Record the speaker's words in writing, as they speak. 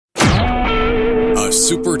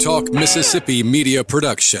SuperTalk Mississippi media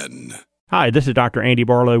production. Hi, this is Dr. Andy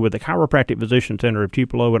Barlow with the Chiropractic Physician Center of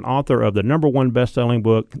Tupelo and author of the #1 best-selling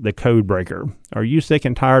book, The Code Breaker. Are you sick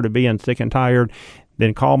and tired of being sick and tired?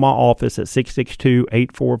 Then call my office at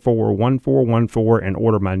 662-844-1414 and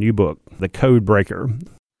order my new book, The Code Breaker.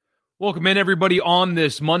 Welcome in, everybody, on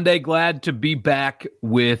this Monday. Glad to be back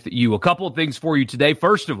with you. A couple of things for you today.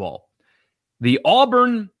 First of all, the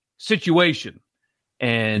Auburn situation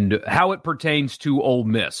and how it pertains to Ole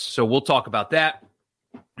Miss. So we'll talk about that.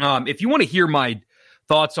 If you want to hear my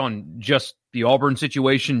thoughts on just the Auburn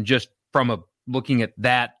situation, just from looking at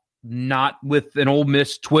that, not with an Ole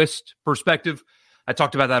Miss twist perspective, I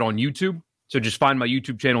talked about that on YouTube. So just find my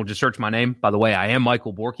YouTube channel. Just search my name. By the way, I am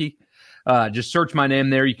Michael Borky. Just search my name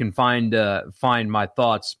there. You can find my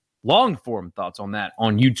thoughts, long-form thoughts on that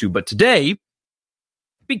on YouTube. But today,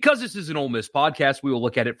 because this is an Ole Miss podcast, we will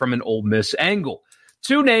look at it from an Ole Miss angle.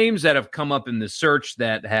 Two names that have come up in this search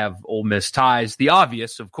that have Ole Miss ties. The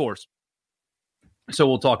obvious, of course. So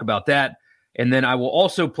we'll talk about that. And then I will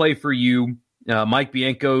also play for you Mike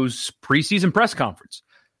Bianco's preseason press conference.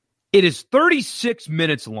 It is 36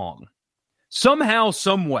 minutes long. Somehow,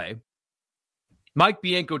 some way, Mike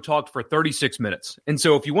Bianco talked for 36 minutes. And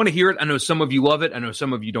so if you want to hear it, I know some of you love it. I know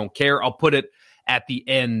some of you don't care. I'll put it at the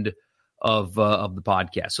end of the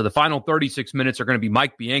podcast. So the final 36 minutes are going to be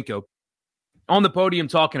Mike Bianco on the podium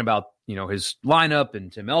talking about, his lineup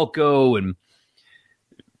and Tim Elko and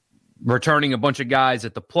returning a bunch of guys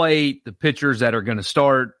at the plate, the pitchers that are going to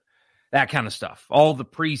start, that kind of stuff. All the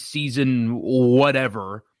preseason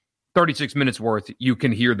whatever, 36 minutes worth, you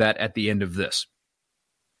can hear that at the end of this.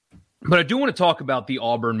 But I do want to talk about the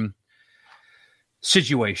Auburn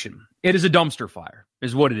situation. It is a dumpster fire,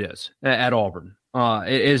 is what it is at Auburn.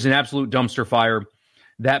 It is an absolute dumpster fire.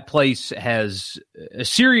 That place has a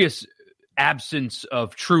serious absence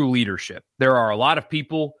of true leadership. There are a lot of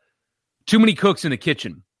people, too many cooks in the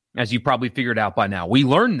kitchen, as you probably figured out by now. We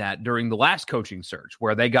learned that during the last coaching search,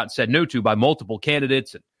 where they got said no to by multiple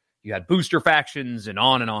candidates, and you had booster factions and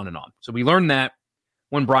on and on and on. So we learned that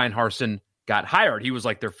when Brian Harsin got hired. He was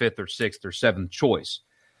like their 5th or 6th or 7th choice.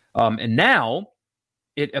 And now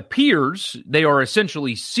it appears they are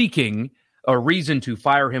essentially seeking a reason to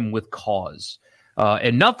fire him with cause.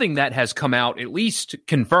 And nothing that has come out, at least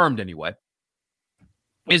confirmed anyway,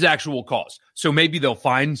 is actual cause. So maybe they'll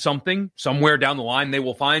find something somewhere down the line. They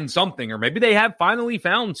will find something, or maybe they have finally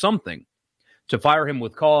found something to fire him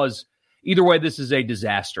with cause. Either way, this is a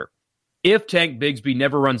disaster. If Tank Bigsby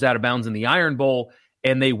never runs out of bounds in the Iron Bowl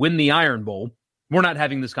and they win the Iron Bowl, we're not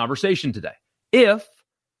having this conversation today. If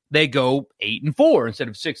they go 8-4 instead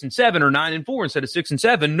of 6-7, or 9-4 instead of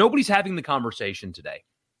 6-7, nobody's having the conversation today.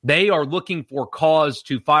 They are looking for cause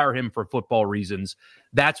to fire him for football reasons.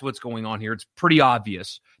 That's what's going on here. It's pretty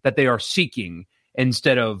obvious that they are seeking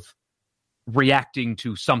instead of reacting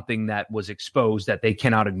to something that was exposed that they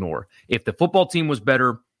cannot ignore. If the football team was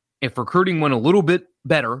better, if recruiting went a little bit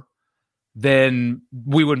better, then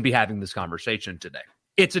we wouldn't be having this conversation today.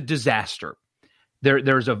 It's a disaster.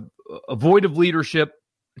 There's a void of leadership,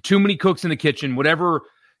 too many cooks in the kitchen, whatever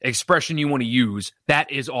expression you want to use.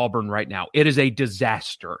 That is Auburn right now. It is a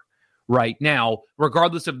disaster right now,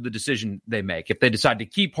 regardless of the decision they make. If they decide to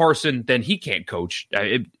keep Harsin, then he can't coach.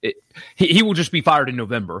 He will just be fired in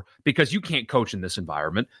November, because you can't coach in this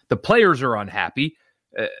environment. The players are unhappy.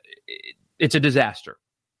 It's a disaster.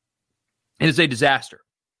 It is a disaster.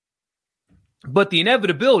 But the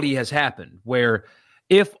inevitability has happened, where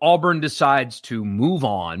if Auburn decides to move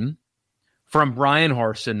on from Brian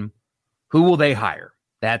Harsin, who will they hire?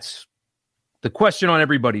 That's the question on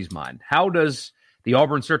everybody's mind. How does the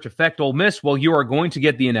Auburn search affect Ole Miss? Well, you are going to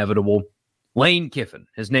get the inevitable. Lane Kiffin,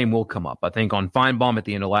 his name will come up. I think on Feinbaum at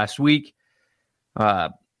the end of last week.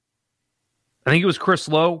 I think it was Chris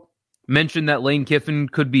Lowe mentioned that Lane Kiffin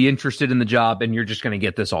could be interested in the job, and you're just going to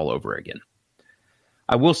get this all over again.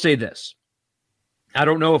 I will say this. I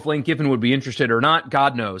don't know if Lane Kiffin would be interested or not.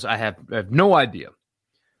 God knows. I have no idea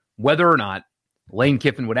whether or not Lane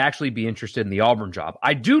Kiffin would actually be interested in the Auburn job.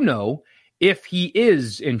 I do know if he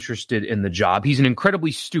is interested in the job, he's an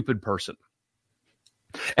incredibly stupid person.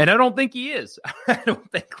 And I don't think he is. I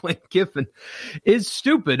don't think Lane Kiffin is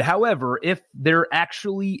stupid. However, if there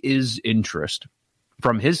actually is interest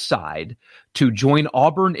from his side to join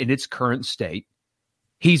Auburn in its current state,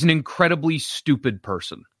 he's an incredibly stupid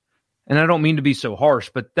person. And I don't mean to be so harsh,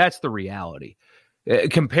 but that's the reality.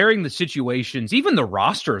 Comparing the situations, even the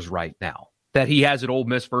rosters right now that he has at Ole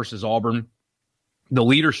Miss versus Auburn, the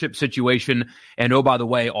leadership situation, and oh, by the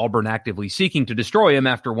way, Auburn actively seeking to destroy him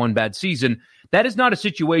after one bad season, that is not a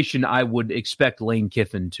situation I would expect Lane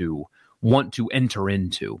Kiffin to want to enter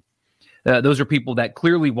into. Those are people that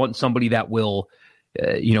clearly want somebody that will,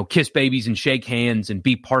 kiss babies and shake hands and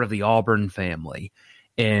be part of the Auburn family.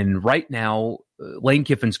 And right now, Lane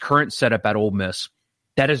Kiffin's current setup at Ole Miss,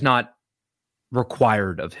 that is not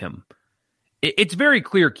required of him. It's very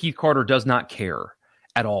clear Keith Carter does not care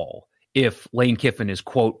at all if Lane Kiffin is,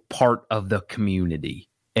 quote, part of the community,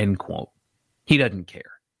 end quote. He doesn't care.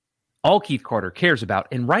 All Keith Carter cares about,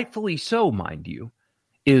 and rightfully so, mind you,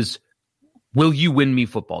 is, will you win me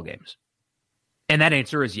football games? And that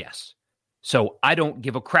answer is yes. So I don't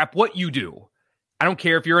give a crap what you do. I don't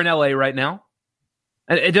care if you're in LA right now.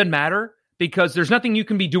 It doesn't matter, because there's nothing you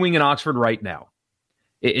can be doing in Oxford right now.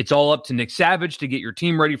 It's all up to Nick Savage to get your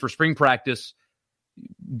team ready for spring practice.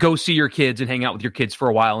 Go see your kids and hang out with your kids for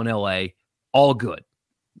a while in LA. All good.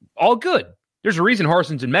 All good. There's a reason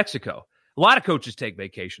Harson's in Mexico. A lot of coaches take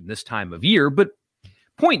vacation this time of year, but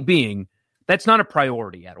point being, that's not a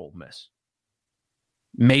priority at Ole Miss.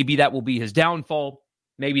 Maybe that will be his downfall.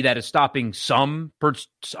 Maybe that is stopping some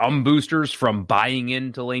boosters from buying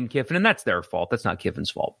into Lane Kiffin, and that's their fault. That's not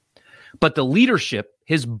Kiffin's fault. But the leadership,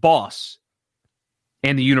 his boss,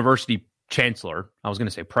 and the university chancellor, I was going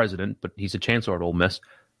to say president, but he's a chancellor at Ole Miss,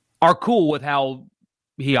 are cool with how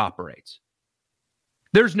he operates.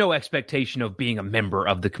 There's no expectation of being a member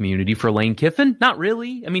of the community for Lane Kiffin. Not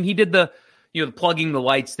really. I mean, he did the plugging the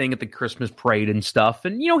lights thing at the Christmas parade and stuff,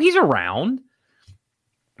 and, he's around,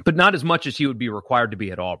 but not as much as he would be required to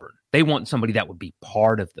be at Auburn. They want somebody that would be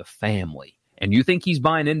part of the family. And you think he's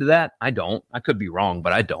buying into that? I don't. I could be wrong,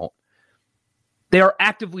 but I don't. They are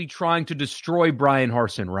actively trying to destroy Brian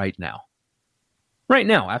Harsin right now. Right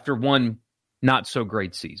now, after one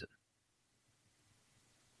not-so-great season.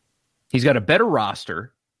 He's got a better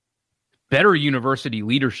roster, better university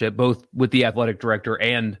leadership, both with the athletic director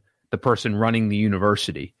and the person running the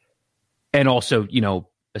university, and also, a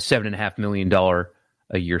 $7.5 million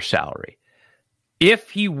a year salary. If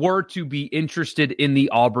he were to be interested in the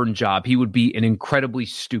Auburn job, he would be an incredibly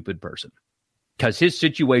stupid person, because his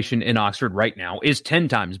situation in Oxford right now is 10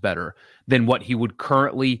 times better than what he would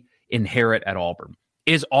currently inherit at Auburn.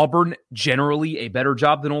 Is Auburn generally a better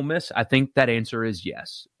job than Ole Miss? I think that answer is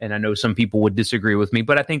yes. And I know some people would disagree with me,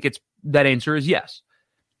 but I think that answer is yes.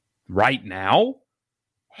 Right now,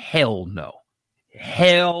 hell no.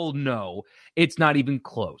 Hell no. It's not even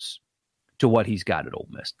close to what he's got at Ole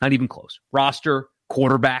Miss. Not even close. Roster,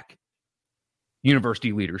 quarterback,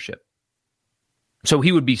 university leadership. So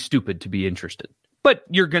he would be stupid to be interested. But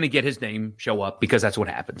you're going to get his name show up, because that's what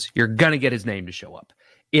happens. You're going to get his name to show up.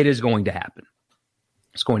 It is going to happen.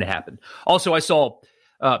 It's going to happen. Also, I saw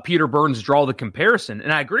Peter Burns draw the comparison,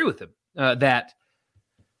 and I agree with him that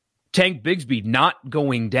Tank Bigsby not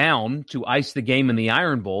going down to ice the game in the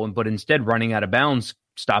Iron Bowl, but instead running out of bounds,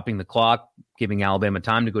 stopping the clock, giving Alabama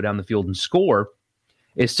time to go down the field and score,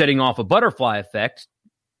 is setting off a butterfly effect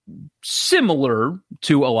similar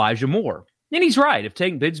to Elijah Moore. And he's right. If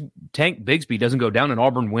Tank Bigsby doesn't go down and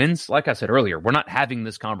Auburn wins, like I said earlier, we're not having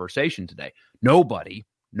this conversation today. Nobody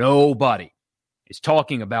is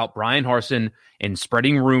talking about Brian Harsin and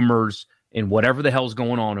spreading rumors and whatever the hell's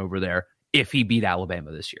going on over there if he beat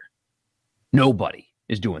Alabama this year. Nobody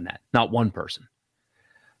is doing that. Not one person.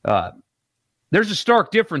 There's a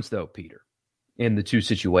stark difference, though, Peter, in the two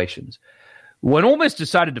situations. When Ole Miss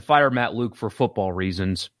decided to fire Matt Luke for football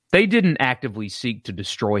reasons, they didn't actively seek to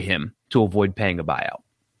destroy him to avoid paying a buyout.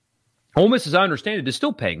 Ole Miss, as I understand it, is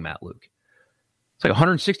still paying Matt Luke. It's like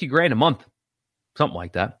 $160,000 a month, something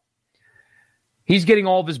like that. He's getting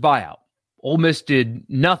all of his buyout. Ole Miss did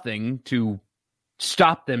nothing to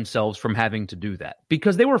stop themselves from having to do that,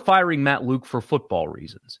 because they were firing Matt Luke for football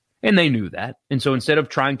reasons, and they knew that. And so instead of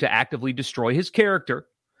trying to actively destroy his character,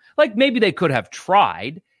 like maybe they could have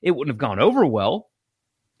tried, it wouldn't have gone over well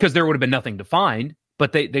because there would have been nothing to find,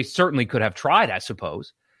 but they certainly could have tried, I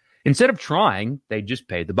suppose. Instead of trying, they just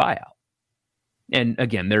paid the buyout. And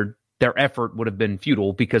again, their effort would have been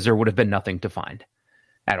futile because there would have been nothing to find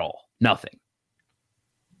at all. Nothing.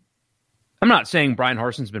 I'm not saying Brian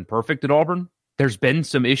Harsin's been perfect at Auburn. There's been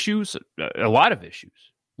some issues, a lot of issues.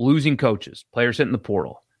 Losing coaches, players hitting the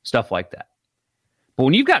portal, stuff like that. But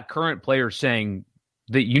when you've got current players saying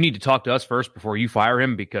that you need to talk to us first before you fire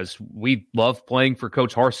him because we love playing for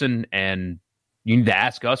Coach Harsin and you need to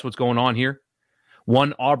ask us what's going on here.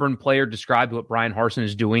 One Auburn player described what Brian Harsin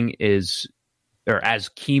is doing as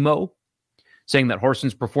chemo, saying that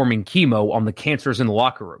Harsin's performing chemo on the cancers in the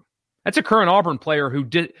locker room. That's a current Auburn player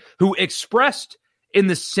who expressed in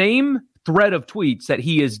the same thread of tweets that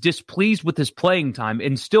he is displeased with his playing time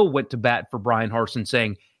and still went to bat for Brian Harsin,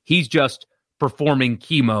 saying he's just performing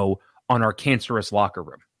chemo on our cancerous locker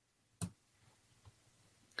room.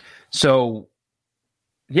 So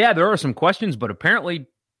yeah, there are some questions, but apparently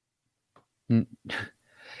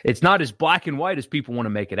it's not as black and white as people want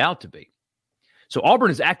to make it out to be. So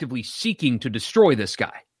Auburn is actively seeking to destroy this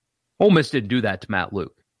guy. Ole Miss didn't do that to Matt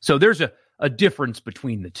Luke. So there's a difference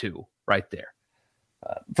between the two right there,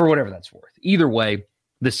 for whatever that's worth. Either way,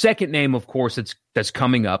 the second name, of course, that's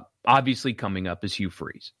coming up, obviously coming up, is Hugh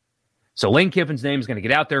Freeze. So Lane Kiffin's name is going to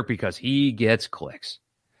get out there because he gets clicks.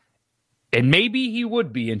 And maybe he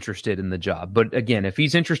would be interested in the job. But again, if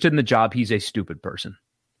he's interested in the job, he's a stupid person.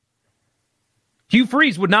 Hugh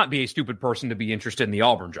Freeze would not be a stupid person to be interested in the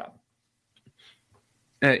Auburn job.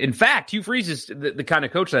 In fact, Hugh Freeze is the kind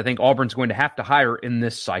of coach that I think Auburn's going to have to hire in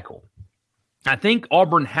this cycle. I think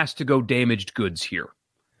Auburn has to go damaged goods here.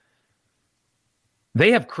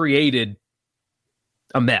 They have created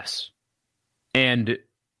a mess. And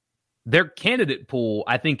their candidate pool,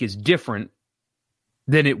 I think, is different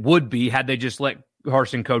than it would be had they just let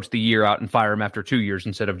Harsin coach the year out and fire him after 2 years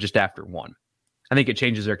instead of just after one. I think it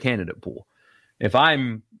changes their candidate pool. If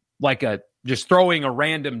I'm like just throwing a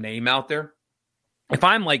random name out there, if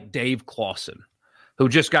I'm like Dave Clawson, who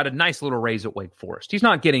just got a nice little raise at Wake Forest, he's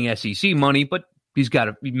not getting SEC money, but he's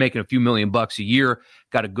making a few $1,000,000 a year,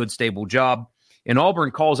 got a good stable job. In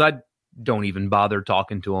Auburn calls, I don't even bother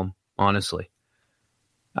talking to him, honestly.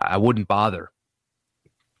 I wouldn't bother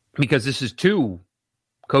because this is 2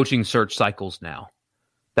 coaching search cycles now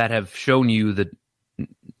that have shown you that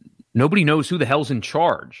nobody knows who the hell's in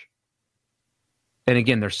charge. And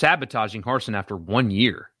again, they're sabotaging Harsin after 1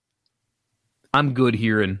 year. I'm good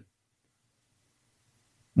here in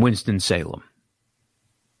Winston-Salem.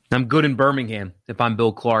 I'm good in Birmingham. If I'm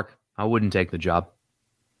Bill Clark, I wouldn't take the job.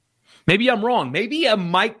 Maybe I'm wrong. Maybe a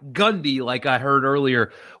Mike Gundy, like I heard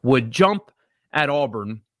earlier, would jump at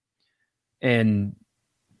Auburn and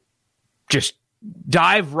just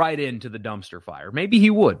dive right into the dumpster fire. Maybe he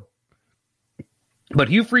would. But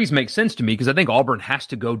Hugh Freeze makes sense to me because I think Auburn has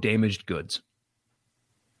to go damaged goods.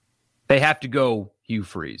 They have to go Hugh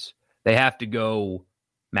Freeze. They have to go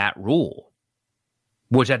Matt Rule,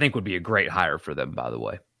 which I think would be a great hire for them, by the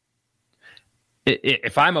way.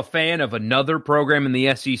 If I'm a fan of another program in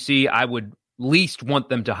the SEC, I would least want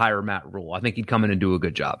them to hire Matt Rule. I think he'd come in and do a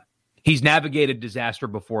good job. He's navigated disaster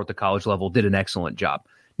before at the college level, did an excellent job.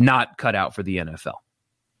 Not cut out for the NFL.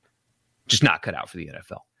 Just not cut out for the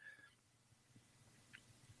NFL.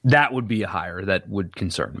 That would be a hire that would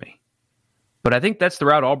concern me. But I think that's the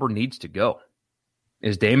route Auburn needs to go,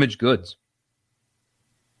 is damaged goods.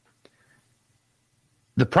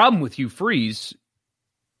 The problem with Hugh Freeze,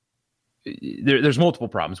 there's multiple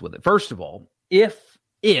problems with it. First of all, if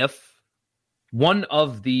one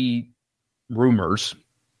of the rumors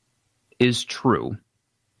is true,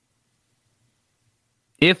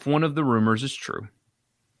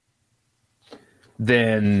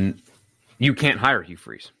 then you can't hire Hugh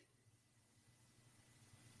Freeze.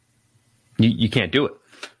 You can't do it.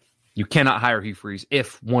 You cannot hire Hugh Freeze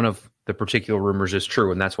if one of the particular rumors is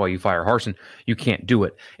true, and that's why you fire Harsin. You can't do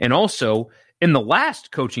it. And also, in the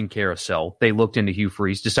last coaching carousel, they looked into Hugh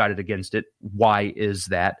Freeze, decided against it. Why is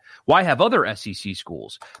that? Why have other SEC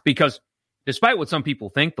schools? Because despite what some people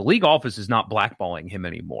think, the league office is not blackballing him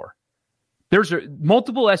anymore. There's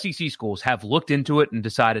multiple SEC schools have looked into it and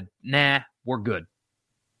decided, nah, we're good.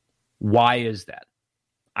 Why is that?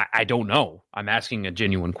 I don't know. I'm asking a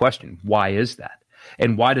genuine question. Why is that?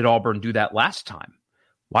 And why did Auburn do that last time?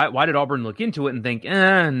 Why did Auburn look into it and think,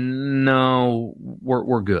 no,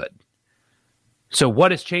 we're good? So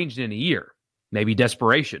what has changed in a year? Maybe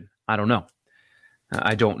desperation. I don't know.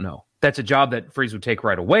 That's a job that Freeze would take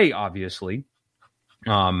right away, obviously.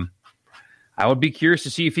 I would be curious to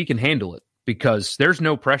see if he can handle it because there's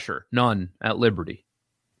no pressure. None at Liberty.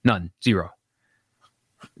 None. Zero.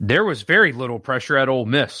 There was very little pressure at Ole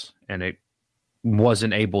Miss, and it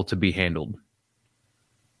wasn't able to be handled.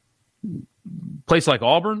 Place like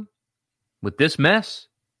Auburn, with this mess,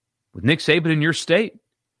 with Nick Saban in your state,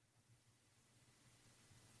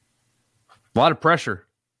 a lot of pressure.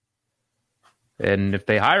 And if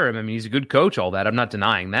they hire him, I mean, he's a good coach, all that. I'm not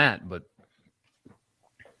denying that, but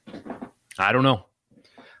I don't know.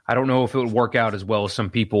 I don't know if it would work out as well as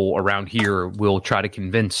some people around here will try to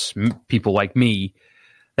convince people like me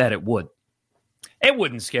that it would. It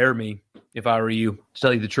wouldn't scare me if I were you, to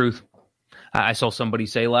tell you the truth. I saw somebody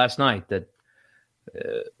say last night that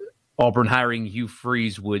Auburn hiring Hugh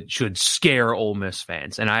Freeze should scare Ole Miss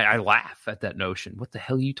fans. And I laugh at that notion. What the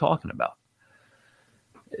hell are you talking about?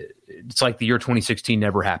 It's like the year 2016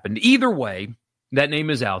 never happened. Either way, that name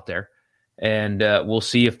is out there. And we'll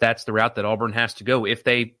see if that's the route that Auburn has to go. If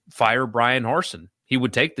they fire Brian Harsin, he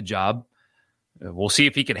would take the job. We'll see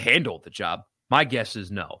if he can handle the job. My guess is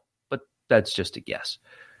no. But That's just a guess.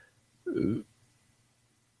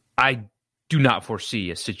 I do not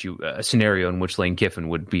foresee a scenario in which Lane Kiffin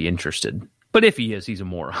would be interested. But if he is, he's a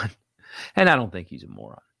moron. And I don't think he's a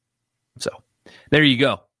moron. So there you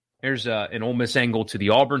go. There's an Ole Miss angle to the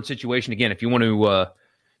Auburn situation. Again, if you want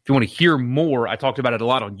to hear more, I talked about it a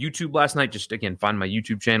lot on YouTube last night. Just, again, find my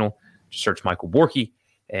YouTube channel. Just search Michael Borky,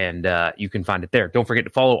 and you can find it there. Don't forget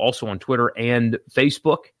to follow also on Twitter and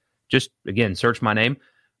Facebook. Just, again, search my name,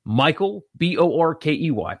 Michael,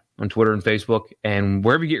 Borkey, on Twitter and Facebook. And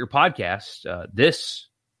wherever you get your podcasts, this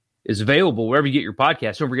is available wherever you get your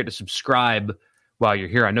podcasts. Don't forget to subscribe while you're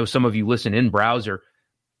here. I know some of you listen in browser.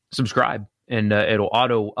 Subscribe, and it'll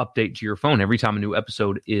auto update to your phone every time a new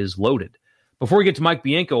episode is loaded. Before we get to Mike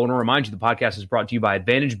Bianco, I want to remind you the podcast is brought to you by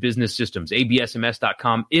Advantage Business Systems.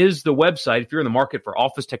 ABSMS.com is the website. If you're in the market for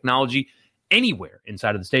office technology anywhere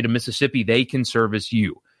inside of the state of Mississippi, they can service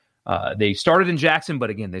you. They started in Jackson,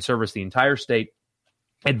 but again, they service the entire state.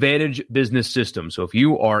 Advantage Business Systems. So if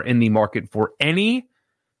you are in the market for any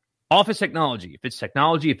office technology, if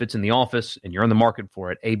it's in the office and you're in the market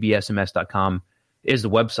for it, ABSMS.com is the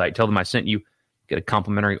website. Tell them I sent you. Get a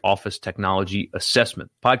complimentary office technology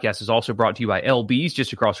assessment. Podcast is also brought to you by LB's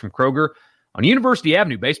just across from Kroger on University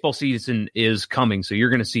Avenue. Baseball season is coming, so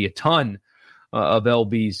you're going to see a ton of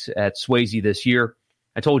LB's at Swayze this year.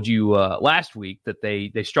 I told you last week that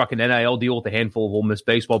they struck an NIL deal with a handful of Ole Miss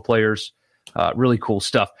baseball players. Really cool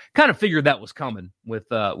stuff. Kind of figured that was coming with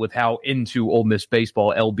how into Ole Miss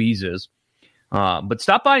baseball LB's is. But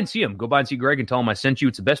stop by and see him. Go by and see Greg and tell him I sent you.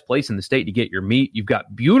 It's the best place in the state to get your meat. You've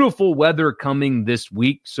got beautiful weather coming this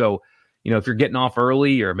week. So, if you're getting off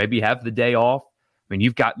early or maybe have the day off, I mean,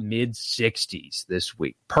 you've got mid-60s this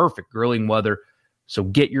week. Perfect grilling weather. So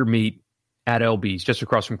get your meat at LB's just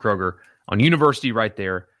across from Kroger on University right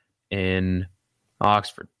there in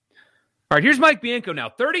Oxford. All right, here's Mike Bianco now.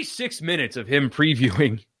 36 minutes of him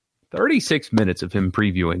previewing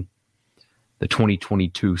the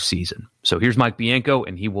 2022 season. So here's Mike Bianco,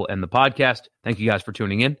 and he will end the podcast. Thank you guys for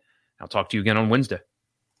tuning in. I'll talk to you again on Wednesday.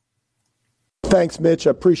 Thanks, Mitch.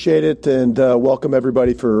 I appreciate it, and welcome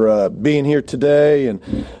everybody for being here today. And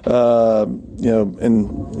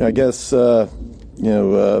and I guess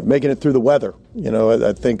making it through the weather.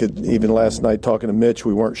 I think even last night talking to Mitch,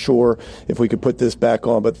 we weren't sure if we could put this back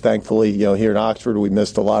on, but thankfully, here in Oxford, we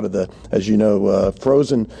missed a lot of the, as you know,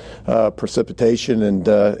 frozen precipitation, and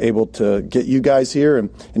able to get you guys here and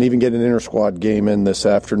even get an inter-squad game in this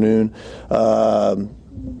afternoon.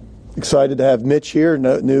 Excited to have Mitch here,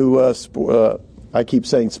 new I keep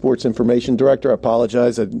saying sports information director. I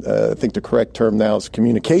apologize. I think the correct term now is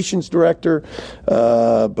communications director.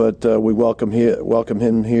 But we welcome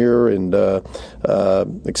him here, and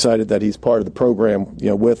excited that he's part of the program,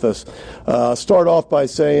 with us. Start off by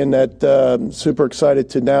saying that super excited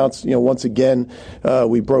to announce, once again,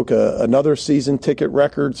 we broke another season ticket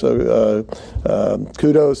record. So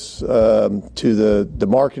kudos to the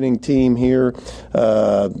marketing team here,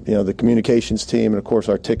 the communications team, and of course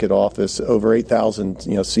our ticket office. Over 8,000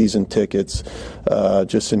 season tickets,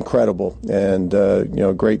 just incredible, and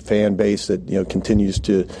a great fan base that continues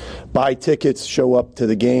to buy tickets, show up to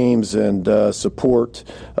the games, and support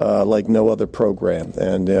like no other program,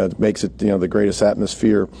 and it makes it the greatest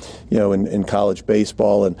atmosphere in college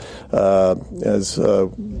baseball. And as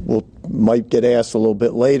we'll might get asked a little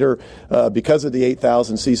bit later, because of the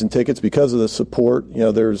 8,000 season tickets, because of the support,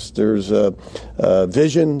 there's a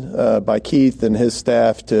vision by Keith and his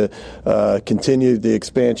staff to continue the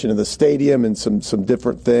expansion of the stadium and some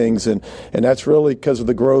different things, and that's really because of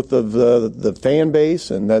the growth of the fan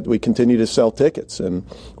base, and that we continue to sell tickets. And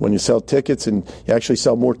when you sell tickets and you actually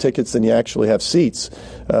sell more tickets than you actually have seats,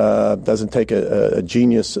 doesn't take a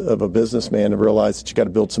genius of a businessman to realize that you got to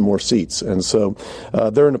build some more seats. And so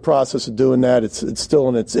they're in the process of doing that. It's still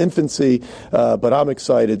in its infancy, but I'm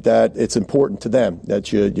excited that it's important to them,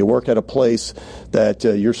 that you work at a place that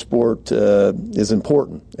your sport is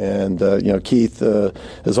important. And Keith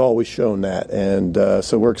has always shown that. And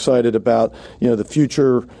so we're excited about the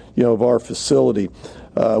future of our facility.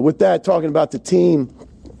 With that, talking about the team,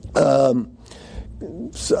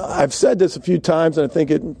 I've said this a few times, and I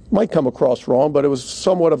think it might come across wrong, but it was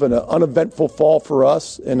somewhat of an uneventful fall for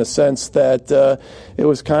us, in a sense that it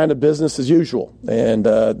was kind of business as usual, and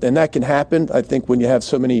that can happen. I think when you have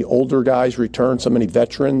so many older guys return, so many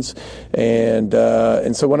veterans, and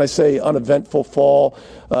so when I say uneventful fall,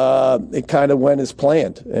 it kind of went as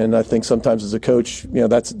planned, and I think sometimes as a coach,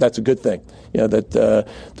 that's a good thing. That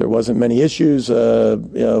there wasn't many issues.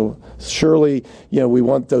 Surely, we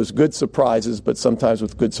want those good surprises, but sometimes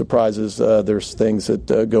sometimes with good surprises, there's things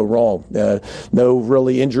that go wrong. No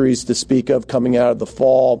really injuries to speak of coming out of the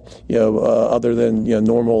fall, other than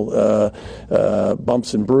normal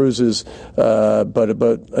bumps and bruises,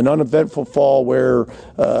 but an uneventful fall where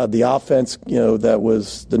the offense, that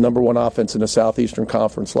was the number one offense in the Southeastern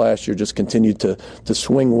Conference last year, just continued to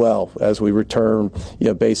swing well as we return,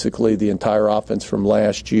 basically the entire offense from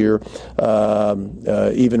last year.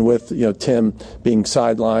 Even with Tim being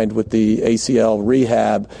sidelined with the ACL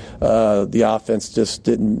rehab, the offense just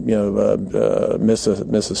didn't miss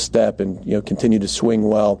a step and continued to swing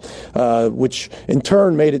well, which in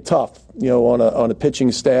turn made it tough. On a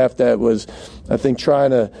pitching staff that was, I think,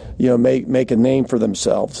 trying to make a name for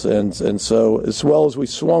themselves, and so as well as we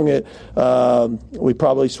swung it, we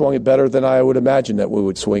probably swung it better than I would imagine that we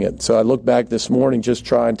would swing it. So I look back this morning just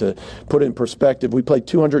trying to put it in perspective. We played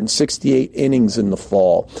 268 innings in the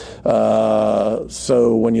fall.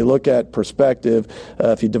 So when you look at perspective,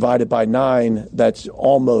 if you divide it by 9, that's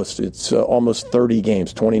almost 30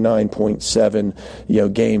 games,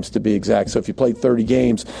 29.7 games to be exact. So if you played 30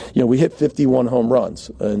 games, we hit 51 home runs,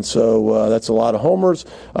 and so that's a lot of homers.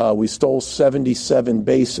 We stole 77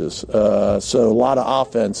 bases, so a lot of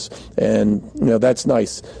offense, and that's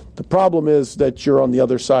nice. The problem is that you're on the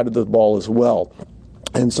other side of the ball as well.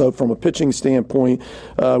 And so from a pitching standpoint,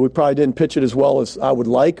 we probably didn't pitch it as well as I would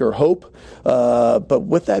like or hope. But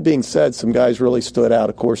with that being said, some guys really stood out.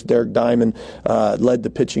 Of course, Derek Diamond led the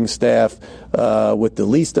pitching staff with the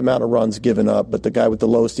least amount of runs given up. But the guy with the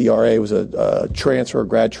lowest ERA was a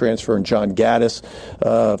grad transfer, and John Gaddis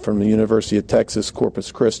from the University of Texas,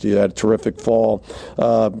 Corpus Christi, had a terrific fall.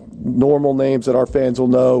 Normal names that our fans will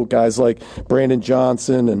know, guys like Brandon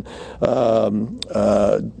Johnson and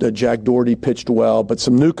Jack Doherty pitched well. But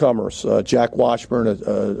some newcomers, Jack Washburn,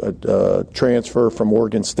 a transfer from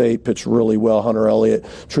Oregon State, pitched really well. Hunter Elliott,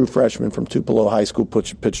 true freshman from Tupelo High School,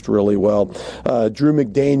 pitched really well. Drew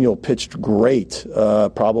McDaniel pitched great,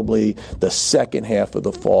 probably the second half of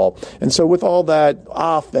the fall. And so with all that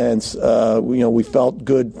offense, we felt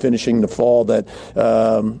good finishing the fall that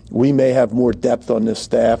we may have more depth on this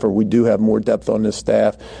staff, or we do have more depth on this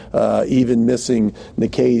staff, even missing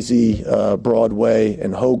Nikhazy, Broadway,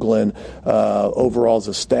 and Hoagland. Overall, as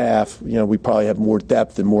a staff, we probably have more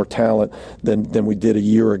depth and more talent than we did a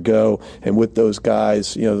year ago. And with those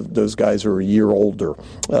guys, those guys are a year older.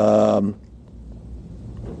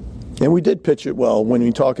 And we did pitch it well. When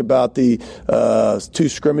we talk about the 2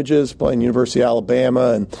 scrimmages, playing University of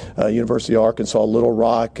Alabama and University of Arkansas, Little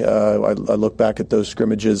Rock, I look back at those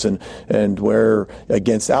scrimmages and where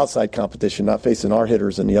against outside competition, not facing our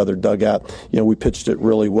hitters in the other dugout, we pitched it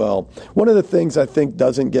really well. One of the things I think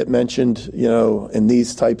doesn't get mentioned, in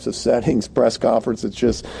these types of settings, press conference, it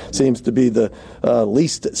just seems to be the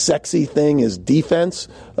least sexy thing is defense.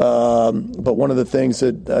 But one of the things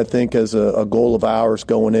that I think as a goal of ours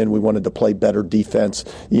going in, we wanted to play better defense,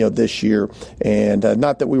 this year. And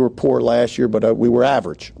not that we were poor last year, but we were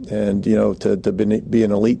average. And, to be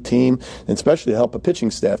an elite team, and especially to help a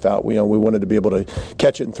pitching staff out, we wanted to be able to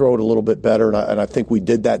catch it and throw it a little bit better. And I think we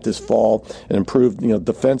did that this fall and improved,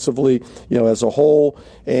 defensively, as a whole.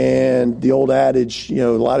 And the old adage, a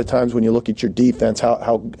lot of times when you look at your defense,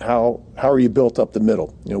 how are you built up the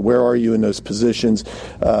middle? Where are you in those positions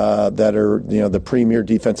that are, the premier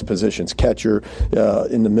defensive positions? Catcher,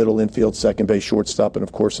 in the middle infield, second base, shortstop, and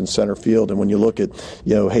of course in center field. And when you look at,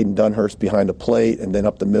 Hayden Dunhurst behind the plate, and then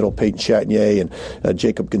up the middle, Peyton Chatinier and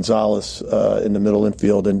Jacob Gonzalez in the middle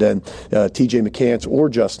infield, and then T.J. McCants or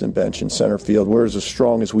Justin Bench in center field, we're as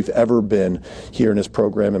strong as we've ever been here in this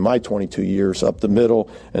program in my 22 years up the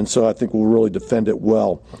middle. And so I think we'll really defend it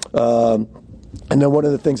well. And then one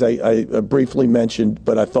of the things I briefly mentioned,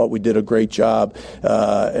 but I thought we did a great job,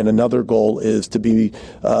 and another goal is to be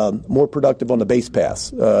more productive on the base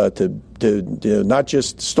pass, to not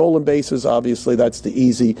just stolen bases. Obviously, that's the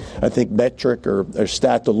easy, I think, metric or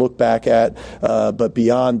stat to look back at. But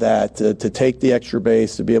beyond that, to take the extra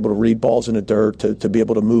base, to be able to read balls in the dirt, to be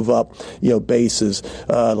able to move up, bases.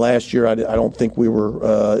 Last year, I don't think we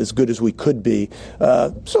were as good as we could be.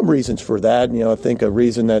 Some reasons for that. I think a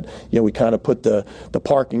reason that we kind of put the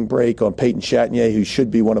parking brake on Peyton Chatinier, who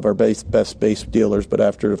should be one of our best base dealers, but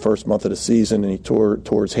after the first month of the season and he tore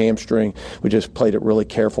his hamstring, we just played it really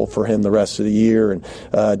careful for him to the rest of the year and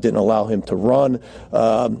didn't allow him to run.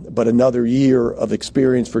 But another year of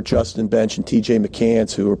experience for Justin Bench and T.J.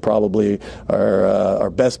 McCants, who are probably our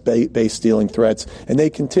best base stealing threats, and they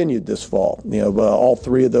continued this fall. All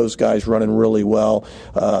three of those guys running really well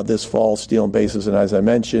this fall, stealing bases, and as I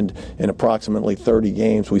mentioned, in approximately 30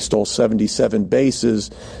 games, we stole 77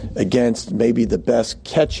 bases against maybe the best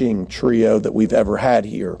catching trio that we've ever had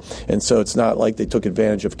here. And so it's not like they took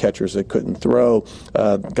advantage of catchers that couldn't throw,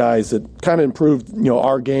 guys that kind of improved,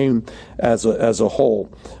 our game as a whole.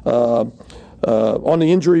 On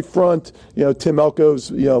the injury front, Tim Elko's,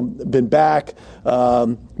 been back,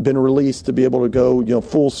 been released to be able to go,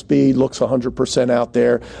 full speed, looks 100% out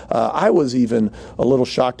there. I was even a little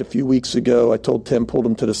shocked a few weeks ago. I told Tim, pulled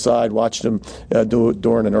him to the side, watched him do it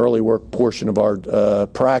during an early work portion of our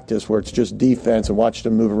practice where it's just defense, and watched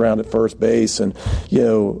him move around at first base. And,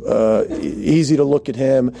 easy to look at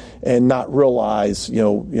him and not realize,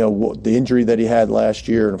 the injury that he had last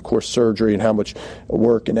year, and of course surgery, and how much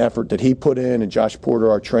work and effort that he put in, and Josh Porter,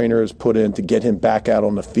 our trainer, has put in to get him back out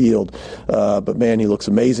on the field. But man, he looks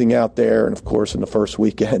amazing out there. And of course, in the first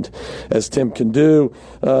weekend, as Tim can do,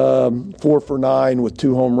 4 for 9 with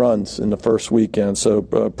 2 home runs in the first weekend. So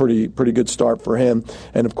pretty good start for him.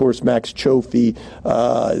 And of course, Max Chofie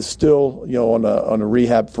is still on a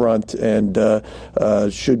rehab front and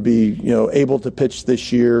should be able to pitch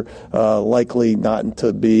this year. Likely not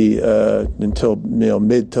until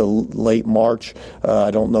mid to late March.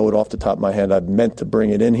 I don't know it off the top of my head. I've meant to bring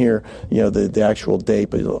it in here, the actual date,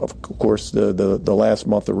 but of course the last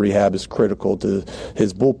month of rehab is critical to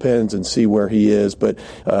his bullpens and see where he is. But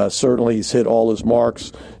certainly he's hit all his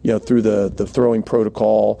marks, through the throwing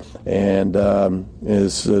protocol, and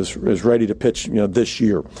is ready to pitch, this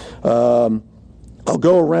year. I'll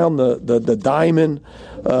go around the diamond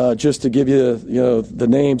just to give you the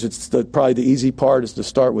names. It's probably the easy part is to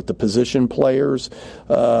start with the position players.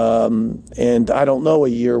 And I don't know a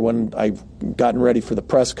year when I've gotten ready for the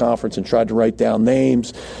press conference and tried to write down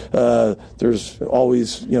names. There's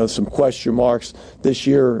always some question marks. This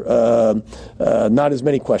year, not as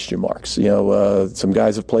many question marks. Some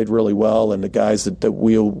guys have played really well, and the guys that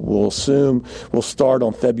we'll assume will start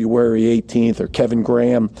on February 18th are Kevin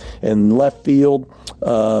Graham in left field,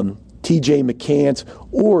 T.J. McCants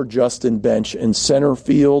or Justin Bench in center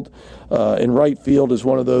field. In right field is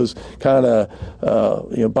one of those kind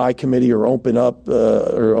of by committee or open up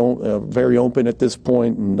very open at this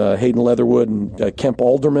point. And Hayden Leatherwood and Kemp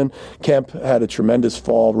Alderman. Kemp had a tremendous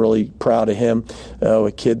fall. Really proud of him.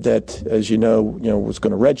 A kid that, as you know, was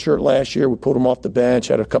going to redshirt last year. We pulled him off the bench.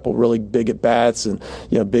 Had a couple really big at bats and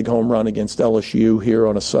big home run against LSU here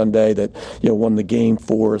on a Sunday that won the game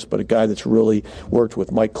for us. But a guy that's really worked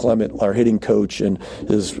with Mike Clement, our hitting coach, and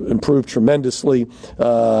has improved tremendously.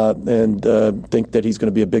 And think that he's going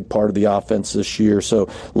to be a big part of the offense this year. So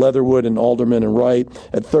Leatherwood and Alderman and Wright.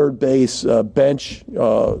 At third base, Bench,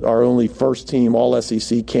 our only first-team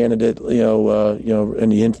All-SEC candidate, in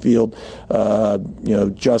the infield.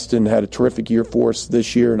 Justin had a terrific year for us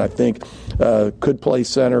this year, and I think could play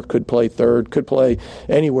center, could play third, could play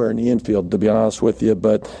anywhere in the infield, to be honest with you.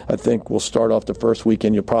 But I think we'll start off the first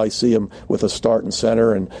weekend. You'll probably see him with a start in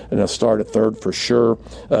center and a start at third for sure.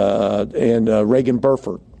 And Reagan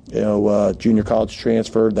Burford, junior college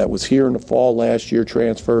transferred, that was here in the fall last year,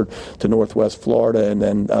 transferred to Northwest Florida, and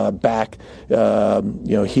then back,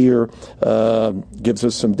 here, gives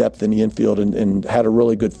us some depth in the infield and had a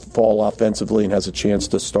really good fall offensively and has a chance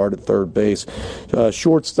to start at third base.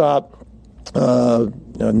 Shortstop,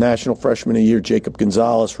 National Freshman of the Year, Jacob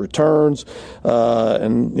Gonzalez returns,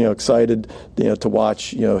 and excited to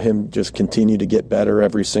watch him just continue to get better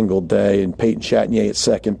every single day. And Peyton Chatinier at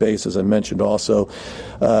second base, as I mentioned, also,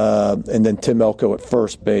 and then Tim Elko at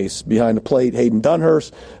first base. Behind the plate, Hayden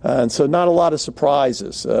Dunhurst, and so not a lot of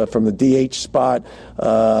surprises from the DH spot.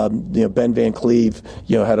 Ben Van Cleve,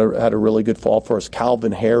 had a really good fall for us.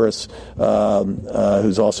 Calvin Harris,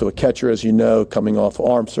 who's also a catcher, as you know, coming off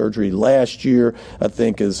arm surgery last year, I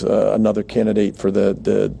think is another candidate for the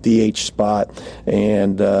DH spot,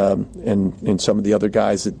 and some of the other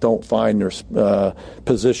guys that don't find their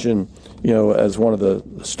position, as one of the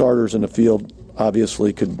starters in the field,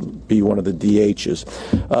 obviously could be one of the DHs.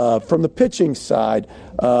 From the pitching side,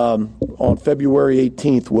 on February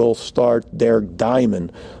 18th, we'll start Derek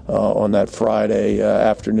Diamond on that Friday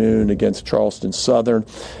afternoon against Charleston Southern.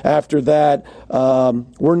 After that,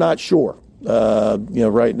 we're not sure.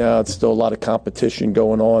 Right now it's still a lot of competition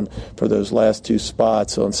going on for those last two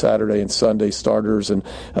spots on Saturday and Sunday starters, and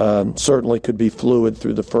certainly could be fluid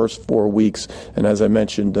through the first 4 weeks. And as I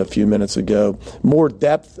mentioned a few minutes ago, more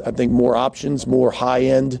depth, I think more options, more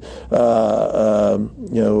high-end,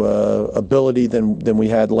 ability than we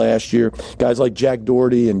had last year. Guys like Jack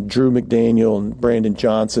Doherty and Drew McDaniel and Brandon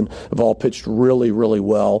Johnson have all pitched really, really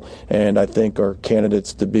well, and I think are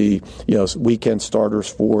candidates to be, weekend starters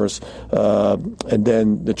for us. And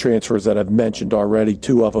then the transfers that I've mentioned already,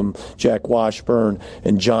 two of them, Jack Washburn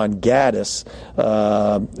and John Gaddis,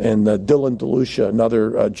 and Dylan DeLucia,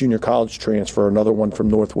 another junior college transfer, another one from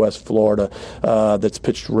Northwest Florida, that's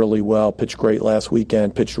pitched really well, pitched great last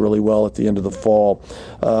weekend, pitched really well at the end of the fall,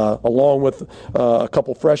 along with a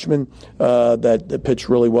couple freshmen that pitched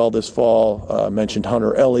really well this fall. I mentioned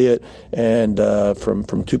Hunter Elliott and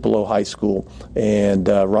from Tupelo High School, and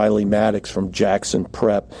Riley Maddox from Jackson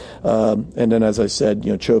Prep. And then, as I said,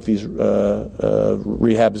 Chofie's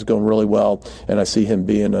rehab is going really well, and I see him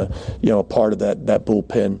being a part of that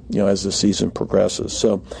bullpen, as the season progresses.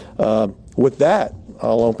 So, with that,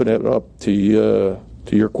 I'll open it up to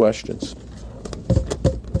your questions.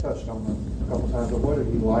 Touched on them a couple times, but what have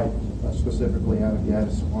you liked specifically out of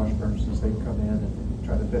Gaddis and Washburn since they've come in and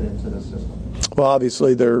tried to fit into the system? Well,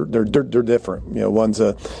 obviously they're different. One's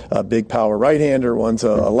a big power right-hander, one's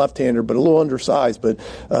a left-hander, but a little undersized. But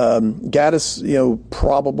Gaddis,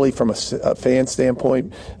 probably from a fan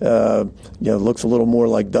standpoint, looks a little more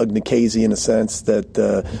like Doug Nikhazy in a sense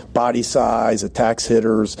that body size, attacks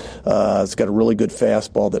hitters. He's got a really good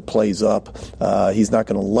fastball that plays up. He's not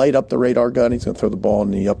going to light up the radar gun. He's going to throw the ball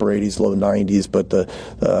in the upper 80s, low 90s. But the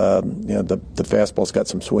fastball's got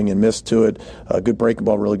some swing and miss to it. Good breaking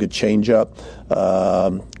ball, really good changeup.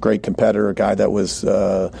 Great competitor, a guy that was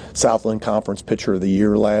Southland Conference Pitcher of the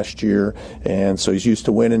Year last year, and so he's used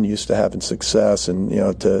to winning, used to having success, and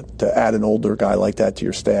to add an older guy like that to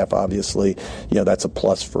your staff, obviously, that's a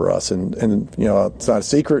plus for us. And it's not a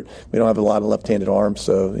secret, we don't have a lot of left-handed arms,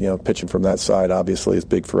 so pitching from that side obviously is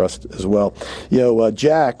big for us as well.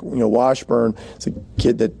 Jack Washburn is a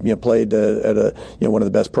kid that played at one of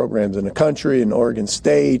the best programs in the country in Oregon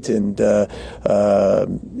State, and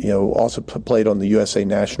also played on the USA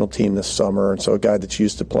national team this summer, and so a guy that's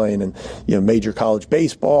used to playing in major college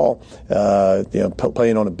baseball,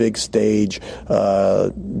 playing on a big stage,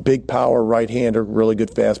 big power right-hander, really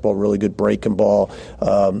good fastball, really good breaking ball.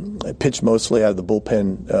 Pitched mostly out of the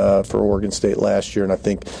bullpen for Oregon State last year, and I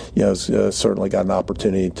think has certainly got an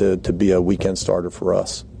opportunity to be a weekend starter for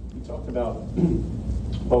us. You talked about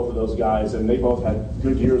both of those guys, and they both had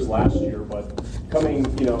good years last year, but coming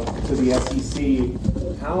to the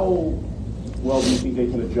SEC, how well do you think they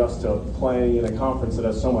can adjust to playing in a conference that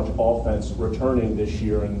has so much offense returning this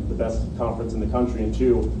year and the best conference in the country? And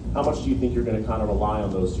two, how much do you think you're going to kind of rely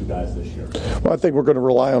on those two guys this year? Well, I think we're going to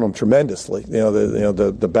rely on them tremendously.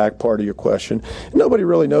 The back part of your question. Nobody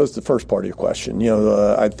really knows the first part of your question.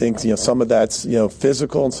 I think some of that's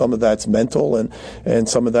physical and some of that's mental and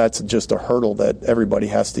some of that's just a hurdle that everybody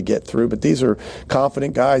has to get through. But these are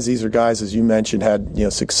confident guys. These are guys, as you mentioned,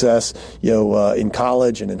 had success in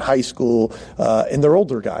college and in high school. And they're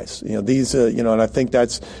older guys. And I think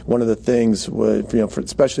that's one of the things,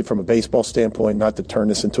 especially from a baseball standpoint, not to turn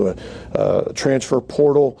this into a transfer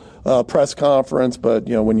portal press conference, but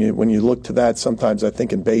when you look to that, sometimes I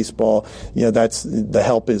think in baseball, that's the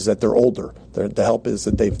help is that they're older. The help is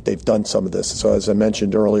that they've done some of this. So as I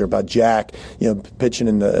mentioned earlier about Jack, pitching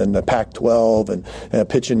in the Pac-12 and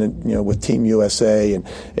pitching with Team USA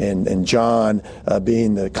and John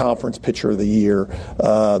being the conference pitcher of the year.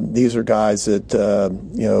 These are guys that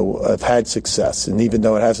have had success, and even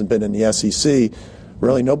though it hasn't been in the SEC.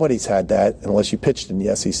 Really, nobody's had that unless you pitched in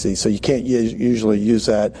the SEC. So you can't usually use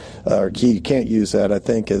that, you can't use that, I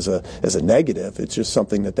think, as a negative. It's just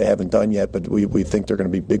something that they haven't done yet, but we think they're going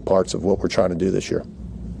to be big parts of what we're trying to do this year.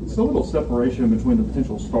 It's a little separation between the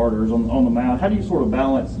potential starters on the mound. How do you sort of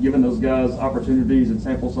balance giving those guys opportunities and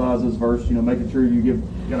sample sizes versus making sure you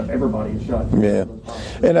give everybody a shot? Yeah,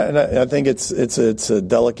 and I think it's a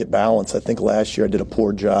delicate balance. I think last year I did a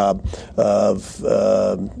poor job of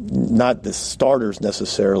not the starters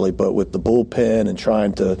necessarily, but with the bullpen and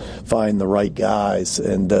trying to find the right guys.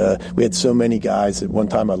 And we had so many guys. At one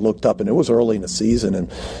time I looked up, and it was early in the season,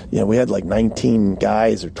 and we had like 19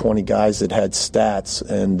 guys or 20 guys that had stats.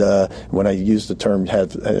 And when I used the term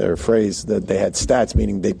or phrase that they had stats,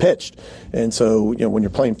 meaning they pitched. And so when you're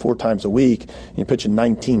playing 4 times a week, and you're pitching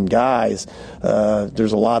 19 19 guys,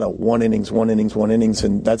 there's a lot of one innings,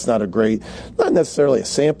 and that's not necessarily a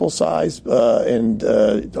sample size, and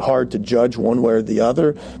hard to judge one way or the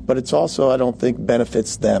other, but it's also, I don't think,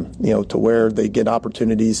 benefits them, to where they get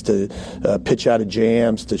opportunities to pitch out of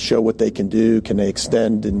jams, to show what they can do. Can they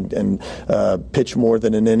extend and pitch more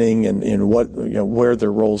than an inning, and what, where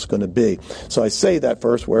their role is going to be. So I say that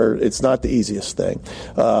first, where it's not the easiest thing.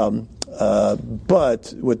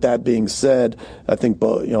 But with that being said, I think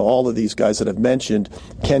all of these guys that I've mentioned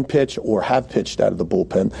can pitch or have pitched out of the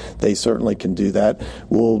bullpen. They certainly can do that.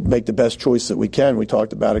 We'll make the best choice that we can. We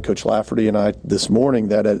talked about it, Coach Lafferty and I, this morning,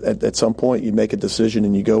 that at some point you make a decision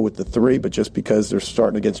and you go with the three, but just because they're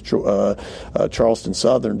starting against Charleston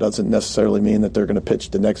Southern doesn't necessarily mean that they're going to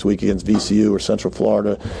pitch the next week against VCU or Central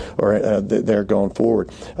Florida, or they're going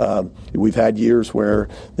forward. We've had years where,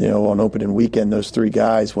 on opening weekend, those three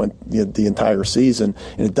guys went the entire season,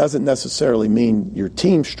 and it doesn't necessarily mean your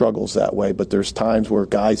team struggles that way, but there's times where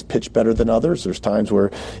guys pitch better than others. There's times where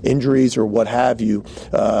injuries or what have you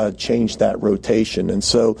change that rotation. And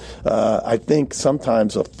so I think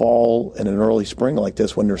sometimes a fall and an early spring like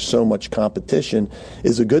this, when there's so much competition,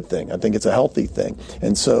 is a good thing. I think it's a healthy thing.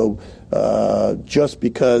 And so just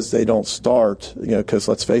because they don't start, because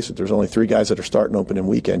let's face it, there's only three guys that are starting opening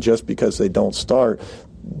weekend. Just because they don't start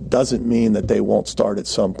doesn't mean that they won't start at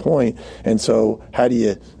some point. And so how do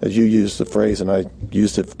you, as you used the phrase, and I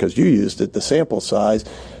used it because you used it, the sample size,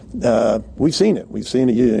 we've seen it. We've seen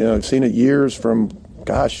it years from,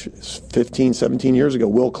 15, 17 years ago.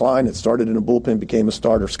 Will Klein had started in a bullpen, became a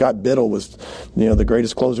starter. Scott Biddle was, the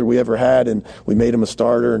greatest closer we ever had, and we made him a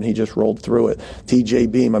starter, and he just rolled through it.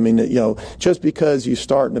 TJ Beam, just because you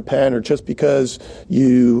start in the pen, or just because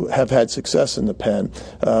you have had success in the pen,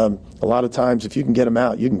 a lot of times if you can get them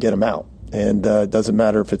out, you can get them out. And it doesn't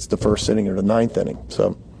matter if it's the first inning or the ninth inning.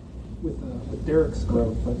 So. With Derek's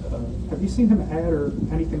growth, have you seen him add or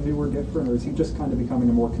anything new or different, or is he just kind of becoming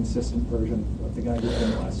a more consistent version of the guy he's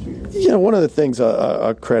been the last 2 years? One of the things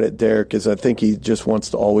I credit Derek is I think he just wants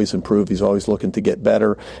to always improve. He's always looking to get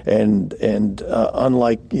better, and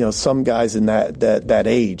unlike some guys in that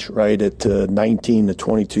age, right, at 19 to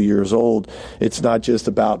 22 years old, it's not just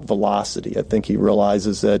about velocity. I think he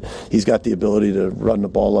realizes that he's got the ability to run the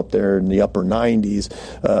ball up there in the upper 90s,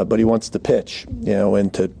 but he wants to pitch,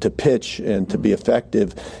 and to pitch and to be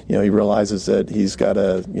effective, he realizes that he's got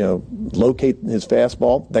to, locate his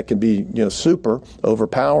fastball. That can be, super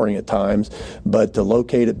overpowering at times, but to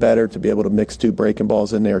locate it better, to be able to mix two breaking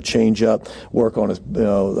balls in there, change up, work on his,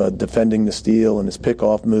 defending the steal and his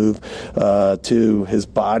pickoff move, to his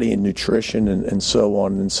body and nutrition and so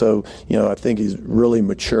on. And so, I think he's really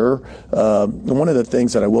mature. One of the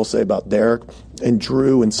things that I will say about Derek and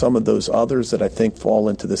Drew and some of those others that I think fall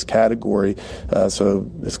into this category, so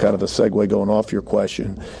it's kind of a segue going off your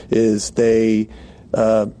question, is these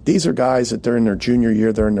are guys that they're in their junior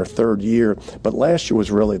year, they're in their third year, but last year was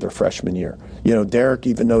really their freshman year. Derek,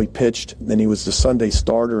 even though he pitched, and he was the Sunday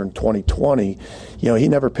starter in 2020, he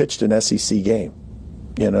never pitched an SEC game.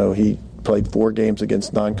 He played 4 games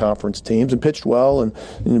against non-conference teams and pitched well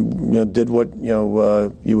and did what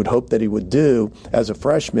you would hope that he would do as a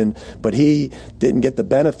freshman, but he didn't get the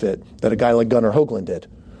benefit that a guy like Gunnar Hoagland did,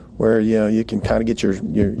 where you can kind of get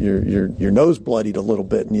your nose bloodied a little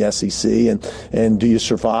bit in the SEC, and do you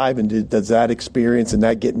survive, and does that experience and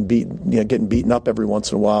that getting beaten up every